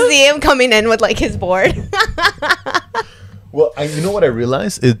 You see him coming in with like his board. Well, you know what I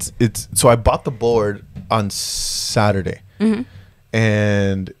realized? It's so I bought the board on Saturday. Mm-hmm.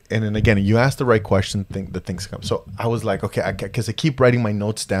 And then again, you ask the right question, the things come. So I was like, okay, because I keep writing my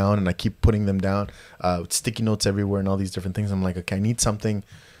notes down and I keep putting them down, with sticky notes everywhere and all these different things. I'm like, okay, I need something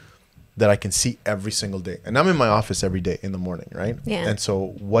that I can see every single day. And I'm in my office every day in the morning, right? Yeah. And so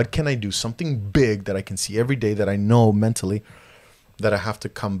what can I do? Something big that I can see every day that I know mentally that I have to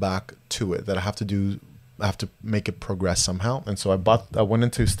come back to it, that I have to do. I have to make it progress somehow. And so I went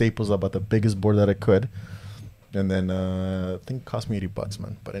into Staples, I bought the biggest board that I could. And then I think it cost me $80,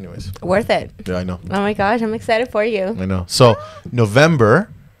 man. But anyways. Worth it. Yeah, I know. Oh my gosh, I'm excited for you. I know. So November,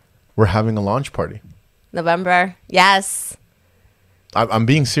 we're having a launch party. November. Yes. I'm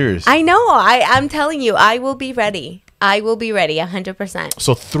being serious. I know. I'm telling you, I will be ready. I will be ready 100%.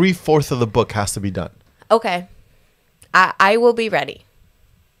 So 3/4 of the book has to be done. Okay. I will be ready.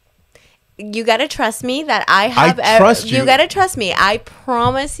 You got to trust me that I have. I trust you. You got to trust me. I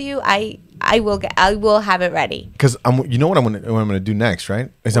promise you, I will have it ready. Because you know what I'm gonna do next, right?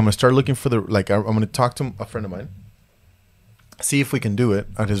 Is I'm gonna start looking for I'm gonna talk to a friend of mine, see if we can do it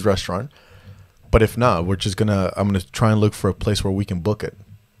at his restaurant. But if not, I'm gonna try and look for a place where we can book it.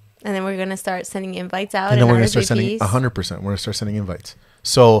 And then we're gonna start sending invites out. And then we're gonna start sending 100%. We're gonna start sending invites.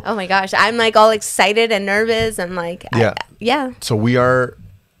 So. Oh my gosh, I'm like all excited and nervous and like. Yeah. Yeah. So we're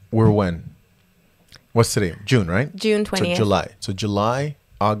when? What's today? June, right? June 20th. So July. So July,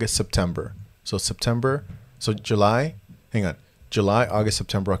 August, September. So July, hang on. July, August,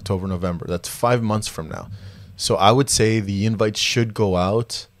 September, October, November. That's 5 months from now. So I would say the invites should go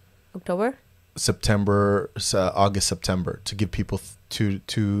out October? August, September to give people 2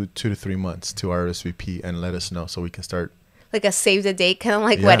 to 3 months to RSVP and let us know so we can start. Like a save the date, kind of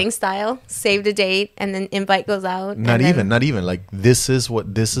like wedding style. Save the date and then invite goes out. Not even. Like this is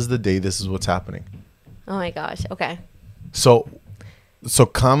the day, this is what's happening. Oh my gosh. Okay. So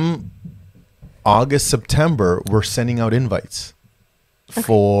come August, September, we're sending out invites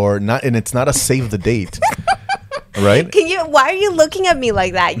for and it's not a save the date, right? Why are you looking at me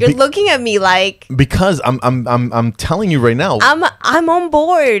like that? You're looking at me like because I'm telling you right now. I'm on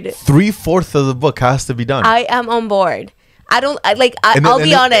board. 3/4 of the book has to be done. I am on board. I'll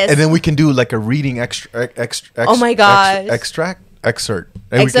be honest. And then we can do like a reading excerpt. Oh my gosh. Excerpt.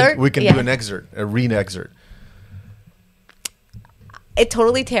 We can do an excerpt, a read excerpt. It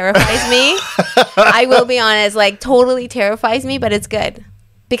totally terrifies me. I will be honest, like totally terrifies me, but it's good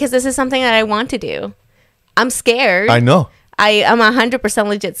because this is something that I want to do. I'm scared. I know. I am 100%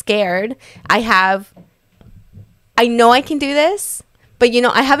 legit scared. I know I can do this, but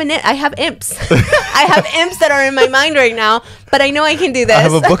I have imps. I have imps that are in my mind right now, but I know I can do this. I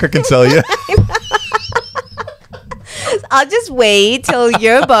have a book I can tell you. I'll just wait till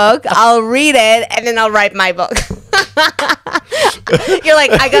your book. I'll read it and then I'll write my book. You're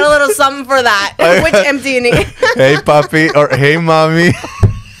like, I got a little something for that. Which imp do you need? Hey, puppy, or hey, mommy.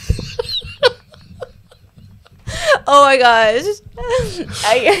 Oh my gosh.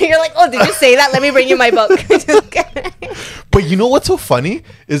 You're like, oh, did you say that? Let me bring you my book. But you know what's so funny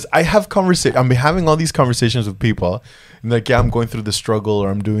is I'm having all these conversations with people and like, yeah, I'm going through the struggle or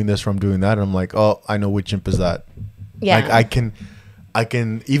I'm doing this or I'm doing that. And I'm like, oh, I know which imp is that. Yeah. Like I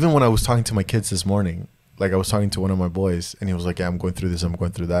can, even when I was talking to my kids this morning, like I was talking to one of my boys and he was like, yeah, I'm going through this, I'm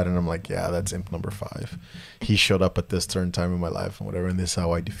going through that. And I'm like, yeah, that's imp number 5. He showed up at this certain time in my life and whatever. And this is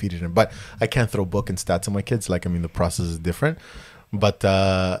how I defeated him. But I can't throw book and stats on my kids. Like, I mean, the process is different. But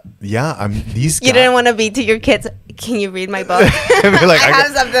yeah, these guys. You didn't want to be to your kids. Can you read my book? Like, I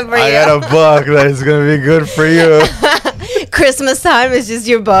have something for you. I got a book that is going to be good for you. Christmas time is just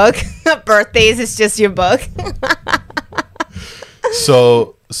your book. Birthdays is just your book.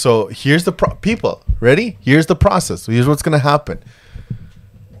 So here's the people ready? Here's the process. Here's what's going to happen.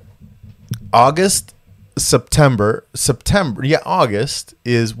 August September, August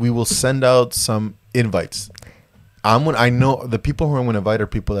is we will send out some invites. I know the people who I'm going to invite are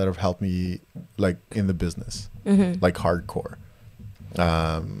people that have helped me like in the business, like hardcore.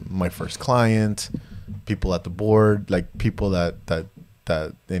 My first client, people at the board, like people that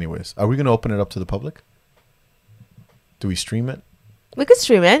anyways. Are we going to open it up to the public? Do we stream it? We could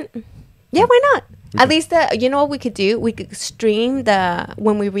stream it. Yeah, why not? At least you know what we could do? We could stream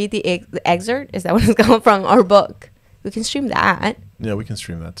when we read the excerpt. Is that what it's called from our book? We can stream that. Yeah, we can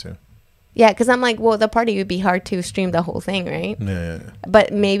stream that too. Yeah, because I'm like, well, the party would be hard to stream the whole thing, right? Yeah.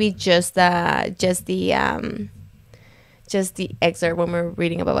 But maybe just the excerpt when we're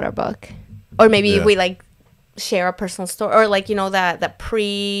reading about our book, or maybe we like share a personal story, or like the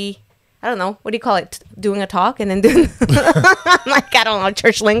pre. I don't know. What do you call it? Doing a talk and then doing like, I don't know,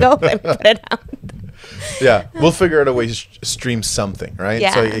 church lingo and put it out. Yeah. We'll figure out a way to stream something, right?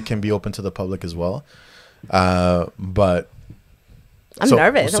 Yeah. So it can be open to the public as well. But I'm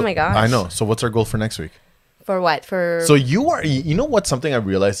nervous. Oh my gosh. I know. So what's our goal for next week? For what? So you know what? Something I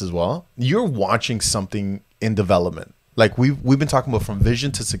realized as well. You're watching something in development. Like we've been talking about from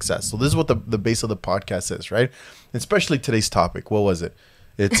vision to success. So this is what the base of the podcast is, right? Especially today's topic. What was it?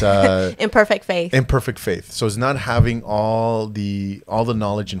 It's Imperfect Faith. Imperfect faith. So it's not having all the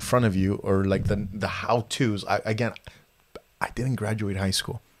knowledge in front of you, or like the how-tos. I didn't graduate high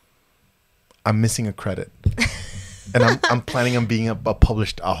school. I'm missing a credit. And I'm planning on being a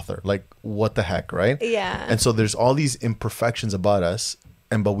published author. Like, what the heck, right? Yeah. And so there's all these imperfections about us,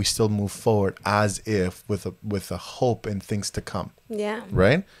 but we still move forward as if with a hope and things to come. Yeah.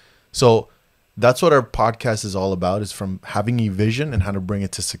 Right? So that's what our podcast is all about, is from having a vision and how to bring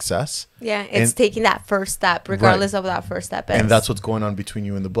it to success. Yeah, it's taking that first step, regardless of that first step is. And that's what's going on between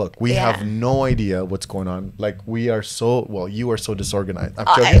you and the book. We have no idea what's going on. Like, you are so disorganized. I'm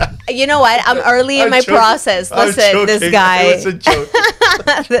joking. You know what? I'm early in my process. Listen, this guy. It was a joke.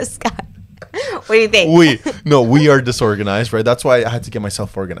 This guy. What do you think? We are disorganized, right? That's why I had to get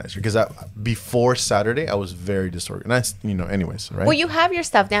myself organized, because before Saturday I was very disorganized, anyways, right? Well, you have your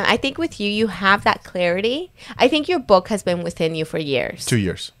stuff down. I think with you have that clarity. I think your book has been within you for years. 2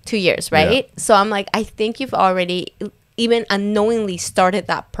 years. 2 years, right? Yeah. So I'm like, I think you've already even unknowingly started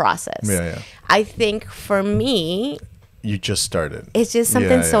that process. Yeah. I think for me, You just started. it's just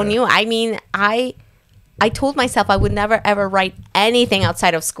something so new. I mean, I told myself I would never, ever write anything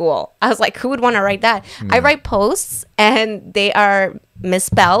outside of school. I was like, who would want to write that? I write posts and they are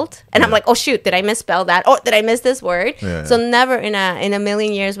misspelled. And I'm like, oh, shoot, did I misspell that? Oh, did I miss this word? Yeah. So never in a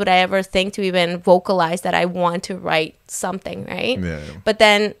million years would I ever think to even vocalize that I want to write something, right? Yeah. But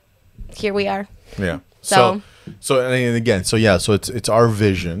then here we are. Yeah. So and again, so it's our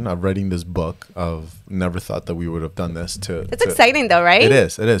vision of writing this book. Of never thought that we would have done this. It's exciting though, right? It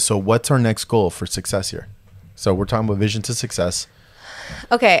is. So what's our next goal for success here? So we're talking about vision to success.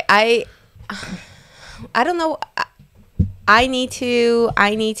 Okay, I don't know. I need to.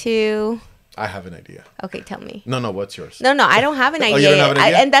 I have an idea. Okay, tell me. No, what's yours? No, I don't have an idea. Oh, you don't have an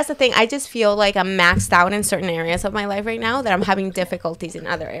idea? And that's the thing. I just feel like I'm maxed out in certain areas of my life right now, that I'm having difficulties in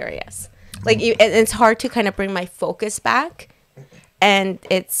other areas. Like it's hard to kind of bring my focus back, and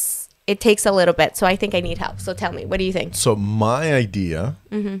it takes a little bit. So I think I need help. So tell me, what do you think? So my idea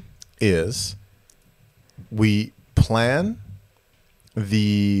is we plan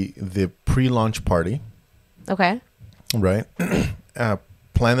the pre-launch party. Okay. Right.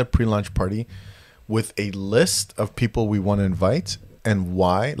 Plan the pre-launch party with a list of people we want to invite and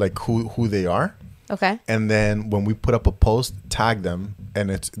why, like who they are. Okay. And then when we put up a post, tag them, and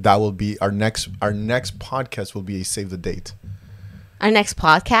that will be our next podcast will be a save the date. Our next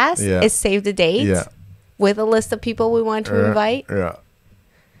podcast is save the date. Yeah. With a list of people we want to invite. Yeah.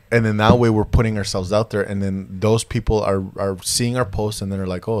 And then that way we're putting ourselves out there, and then those people are seeing our posts, and then they're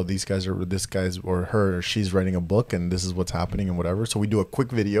like, oh, this guy's or her or she's writing a book, and this is what's happening and whatever. So we do a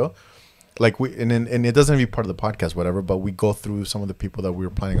quick video, like and it doesn't have to be part of the podcast, whatever, but we go through some of the people that we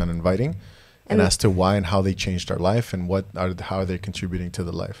were planning on inviting, and as to why and how they changed our life, and how they're contributing to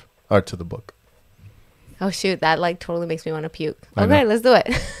the life or to the book. Oh shoot, that like totally makes me want to puke. I Okay, know. let's do it.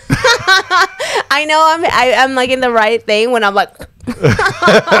 I know I'm like in the right thing when I'm like,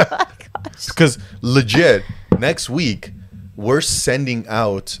 Because legit, next week we're sending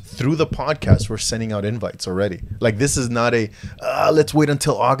out through the podcast. We're sending out invites already. Like, this is not a let's wait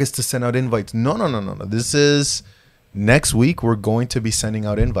until August to send out invites. No. This is next week. We're going to be sending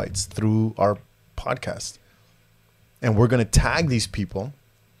out invites through our podcast, and we're going to tag these people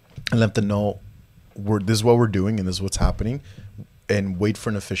and let them know this is what we're doing and this is what's happening, and wait for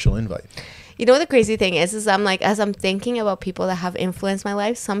an official invite. You know what the crazy thing is I'm like, as I'm thinking about people that have influenced my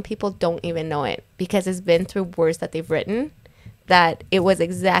life, some people don't even know it because it's been through words that they've written, that it was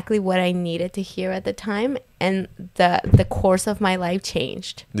exactly what I needed to hear at the time, and the course of my life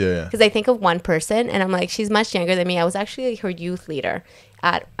changed. Yeah. Because I think of one person, and I'm like, she's much younger than me. I was actually her youth leader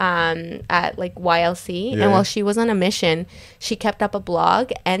at like YLC, Yeah. and while she was on a mission, she kept up a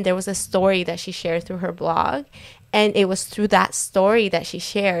blog, and there was a story that she shared through her blog, and it was through that story that she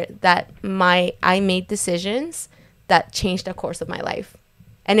shared that I made decisions that changed the course of my life.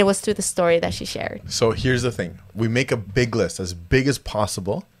 And it was through the story that she shared. So here's the thing. We make a big list, as big as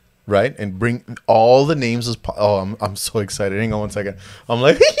possible, right? And bring all the names as I'm so excited. Hang on one second. I'm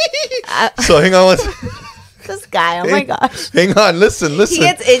like, so hang on one second. This guy, oh my gosh. Hang on, listen. He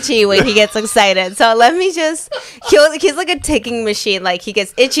gets itchy when he gets excited. So let me just, he's like a ticking machine. Like he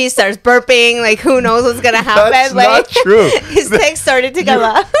gets itchy, starts burping, like who knows what's going to happen. That's like, not true. His tic started to come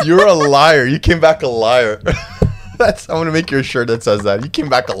up. You're a liar. You came back a liar. I'm going to make you a shirt that says that. You came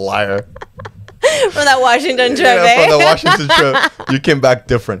back a liar. From that Washington trip, Yeah, from the Washington trip. You came back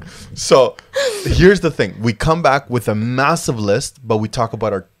different. So here's the thing. We come back with a massive list, but we talk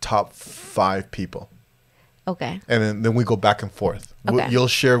about our top 5 people. Okay. And then we go back and forth. Okay. You'll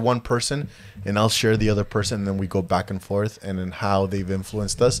share one person, and I'll share the other person, and then we go back and forth, and then how they've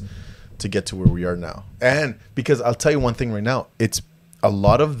influenced us to get to where we are now. And because I'll tell you one thing right now, it's a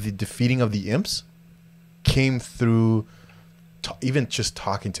lot of the defeating of the imps came through even just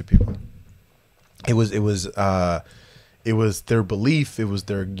talking to people. It was their belief. It was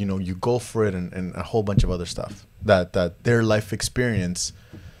their, you go for it, and a whole bunch of other stuff that their life experience,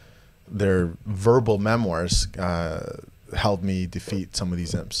 their verbal memoirs helped me defeat some of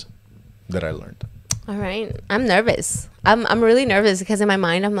these imps that I learned. All right. I'm nervous. I'm really nervous because in my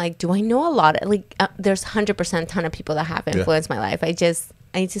mind, I'm like, do I know a lot? There's 100% ton of people that have influenced my life. I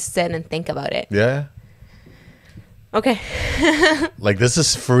need to sit and think about it. Yeah. Okay. Like, this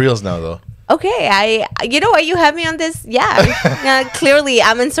is for reals now, though. Okay, you know what, you have me on this. Yeah. Clearly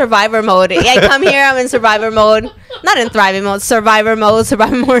I'm in survivor mode. I come here, I'm in survivor mode, not in thriving mode. Survivor mode.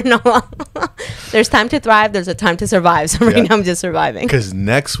 No. There's time to thrive, there's a time to survive. So right now I'm just surviving. Because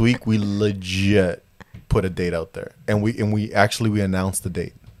next week we legit put a date out there, and we actually announced the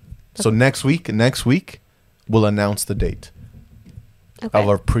date. So next week we'll announce the date of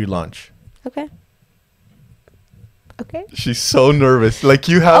our pre-launch. Okay. She's so nervous. Like,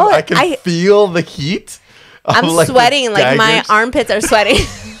 you have, I can feel the heat. I'm like sweating. Like my armpits are sweating.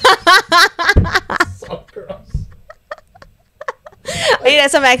 So gross. I need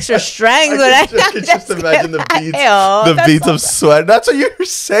some extra strength. I can just imagine the beads of sweat. That's what you're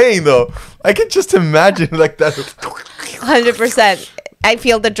saying, though. I can just imagine like that. 100%. I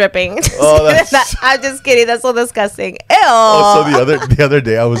feel the dripping. Oh, I'm just kidding. That's so disgusting. Ew. Oh, so the other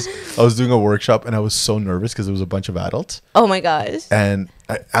day I was doing a workshop, and I was so nervous because it was a bunch of adults. Oh my gosh. And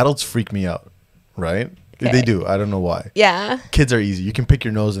adults freak me out, right? Okay. They do. I don't know why. Yeah. Kids are easy. You can pick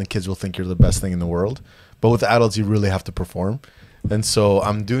your nose, and kids will think you're the best thing in the world. But with adults, you really have to perform. And so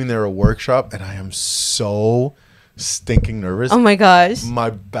I'm doing there a workshop, and I am so stinking nervous. Oh my gosh. My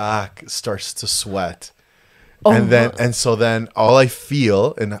back starts to sweat. And so then all I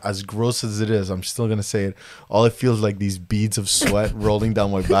feel, and as gross as it is, I'm still gonna say it, all I feel is like these beads of sweat rolling down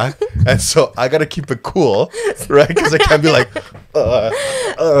my back. And so I gotta keep it cool, right? Because I can't be like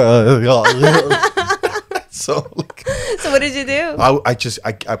so what did you do?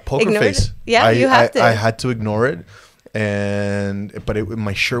 I poker face it? Yeah, you have to. I had to ignore it, but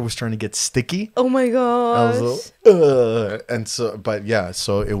my shirt was starting to get sticky. Oh my gosh. I was like, and so, but yeah,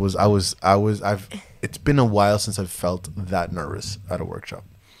 so it was. It's been a while since I've felt that nervous at a workshop.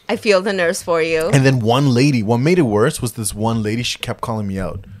 I feel the nerves for you. And then what made it worse was this one lady, she kept calling me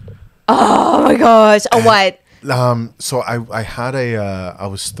out. Oh my gosh. Oh, what? So I had I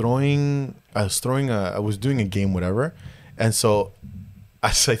was doing a game, whatever. And so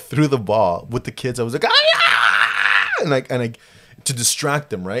as I threw the ball with the kids, I was like, and I to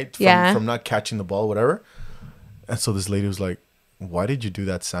distract them, right? From not catching the ball, whatever. And so this lady was like, "Why did you do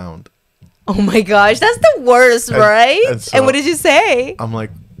that sound?" Oh my gosh, that's the worst, right? And what did you say? I'm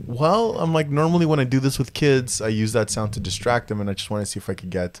like, normally when I do this with kids, I use that sound to distract them, and I just want to see if I could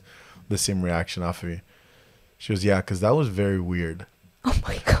get the same reaction off of you. She goes, yeah, because that was very weird. Oh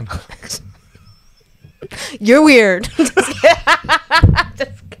my gosh. You're weird. Just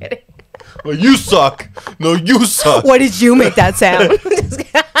kidding. Well, you suck. No, you suck. Why did you make that sound?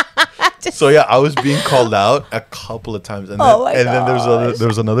 So yeah, I was being called out a couple of times, and then there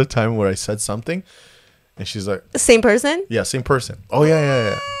was another time where I said something, and she's like, "Same person?" Yeah, same person. Oh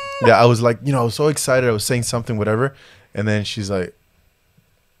yeah. Yeah, I was like, I was so excited. I was saying something, whatever, and then she's like,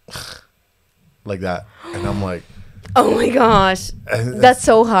 like that. And I'm like, Oh my gosh. That's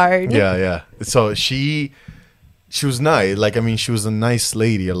so hard. yeah. So she was nice. Like, I mean, she was a nice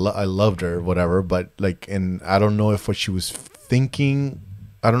lady. I loved her, whatever. But like, and I don't know if what she was thinking,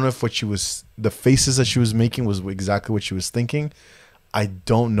 I don't know if the faces that she was making was exactly what she was thinking. I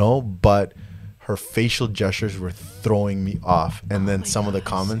don't know, but her facial gestures were throwing me off. And then some of the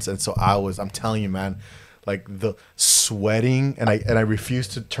comments. And so I'm telling you, man, like the sweating, and I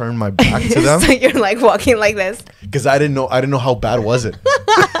refused to turn my back to them. So you're like walking like this. Because I didn't know how bad was it.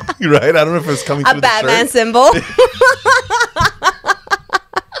 Right? I don't know if it was coming through A Batman the shirt. symbol.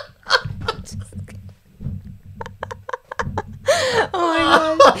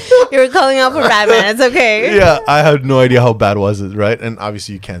 Oh my god. You were calling out for Batman. It's okay. Yeah, I had no idea how bad was it, right? And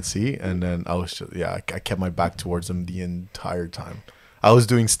obviously you can't see. And then I was just, I kept my back towards them the entire time. I was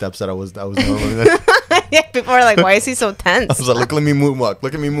doing steps that I was normally. Yeah, people are like, why is he so tense? I was like, look at me moonwalk.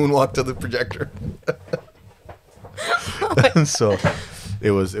 Look at me moonwalk to the projector. And so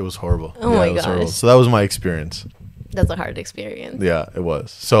it was horrible. Oh my it was horrible. gosh. So that was my experience. That's a hard experience. Yeah, it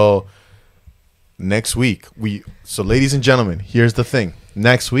was. So next week, so ladies and gentlemen, here's the thing.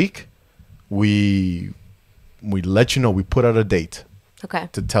 Next week, we let you know, we put out a date. Okay.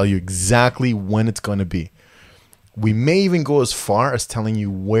 To tell you exactly when it's going to be. We may even go as far as telling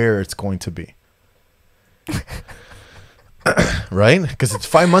you where it's going to be. Right? Because it's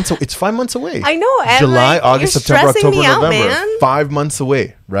 5 months. It's 5 months away. I know. And July, like, August, you're September, stressing October, me out, November. man. 5 months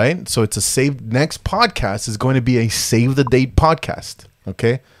away. Right? So it's a saved. Next podcast is going to be a save the date podcast.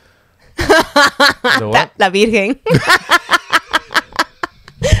 Okay. The what? La Virgen.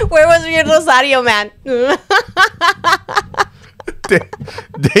 Where was your Rosario, man?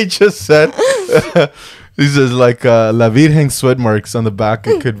 They just said. This is like La Virgen sweat marks on the back.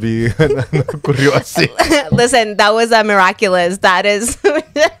 It could be. Listen, that was a miraculous. That is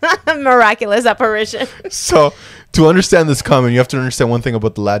a miraculous apparition. So to understand this comment, you have to understand one thing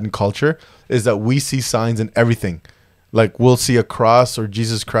about the Latin culture is that we see signs in everything. Like we'll see a cross or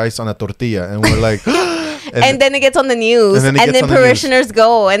Jesus Christ on a tortilla, and we're like, and then it gets on the news, and then parishioners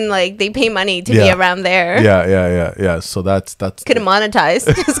go and like they pay money to be around there. Yeah. So that's could have monetized.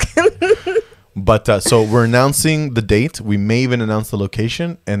 But so we're announcing the date. We may even announce the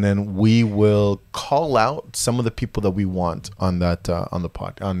location, and then we will call out some of the people that we want on that on the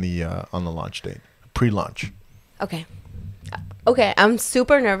launch date, pre-launch. Okay, I'm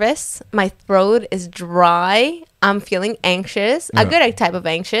super nervous. My throat is dry. I'm feeling anxious. A good type of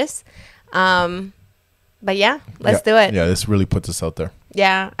anxious. But yeah, let's do it. Yeah, this really puts us out there.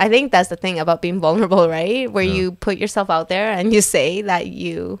 Yeah, I think that's the thing about being vulnerable, right? Where you put yourself out there and you say that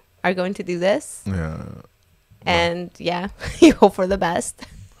you are going to do this. Yeah. And you hope for the best.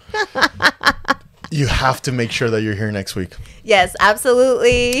 You have to make sure that you're here next week. Yes,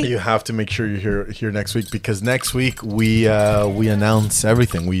 absolutely. You have to make sure you're here next week, because next week we announce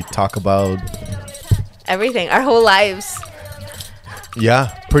everything. We talk about everything, our whole lives. Yeah,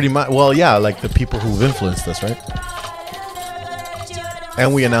 pretty much. Well, yeah, like the people who've influenced us, right?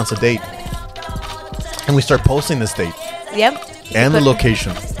 And we announce a date. And we start posting this date. Yep. And the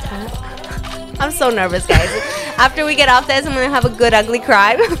location. I'm so nervous, guys. After we get off this, I'm going to have a good ugly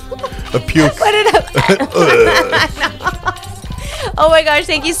cry. A puke. Put it up. Oh my gosh,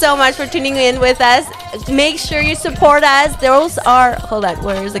 thank you so much for tuning in with us. Make sure you support us. Those are... Hold on,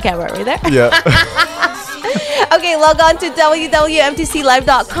 where's the camera? Right there? Yeah. Okay, log on to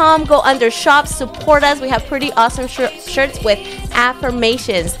www.mtclive.com. Go under shop, support us. We have pretty awesome shirts with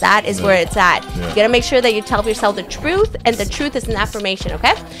affirmations. That is where it's at. You gotta make sure that you tell yourself the truth, and the truth is an affirmation,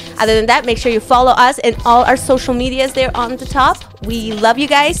 okay? Other than that, make sure you follow us in all our social medias there on the top. We love you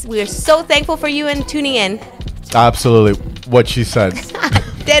guys. We are so thankful for you and tuning in. Absolutely. What she said.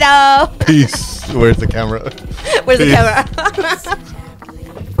 Ditto. Peace. Where's the camera? Where's the camera?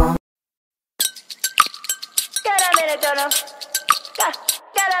 Get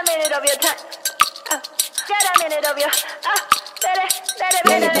a minute of your time. Get a minute of your. Let it.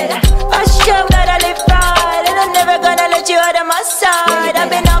 I'm gonna live right, and I'm never gonna let you out of my side. I've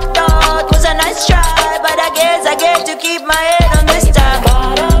been knocked out, was a nice try, but I guess I get to keep my head on this time.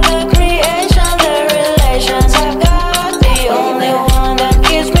 God of the creation, the relations I've got, the only one that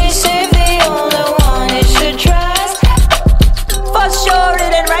keeps me safe, the only one you should trust. For sure,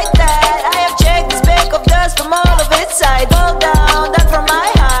 it ain't right that I have checked the speck of dust from all of its side. Fall down, that from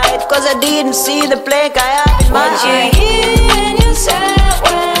my height, cause I didn't see the plank I have in my eye. You hear and you say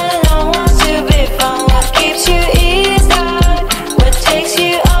when no one's to be found, what keeps you eased out, what takes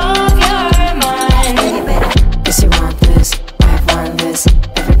you off your mind. Yes, you want this, I want this,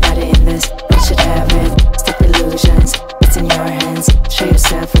 everybody in this, we should have it. Stop illusions, it's in your hands, show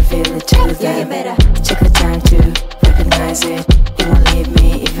yourself, reveal it to them.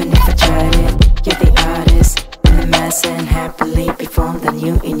 success and happily perform the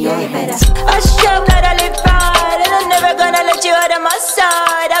new in your hands. I show that I live right, and I'm never gonna let you out of my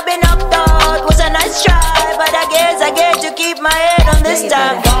side. I've been knocked out, was a nice try, but I guess I get to keep my head on this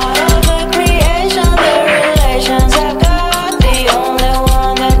time. Part of the creation, the relations I've got, the only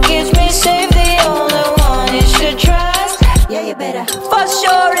one that keeps me safe, the only one you should trust. Yeah, you better. For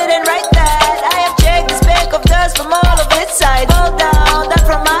sure, it ain't right that I have checked the speck of dust from all of its sides. Hold down, that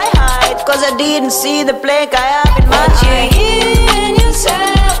from my height, cause I didn't see the plank I have in my chest.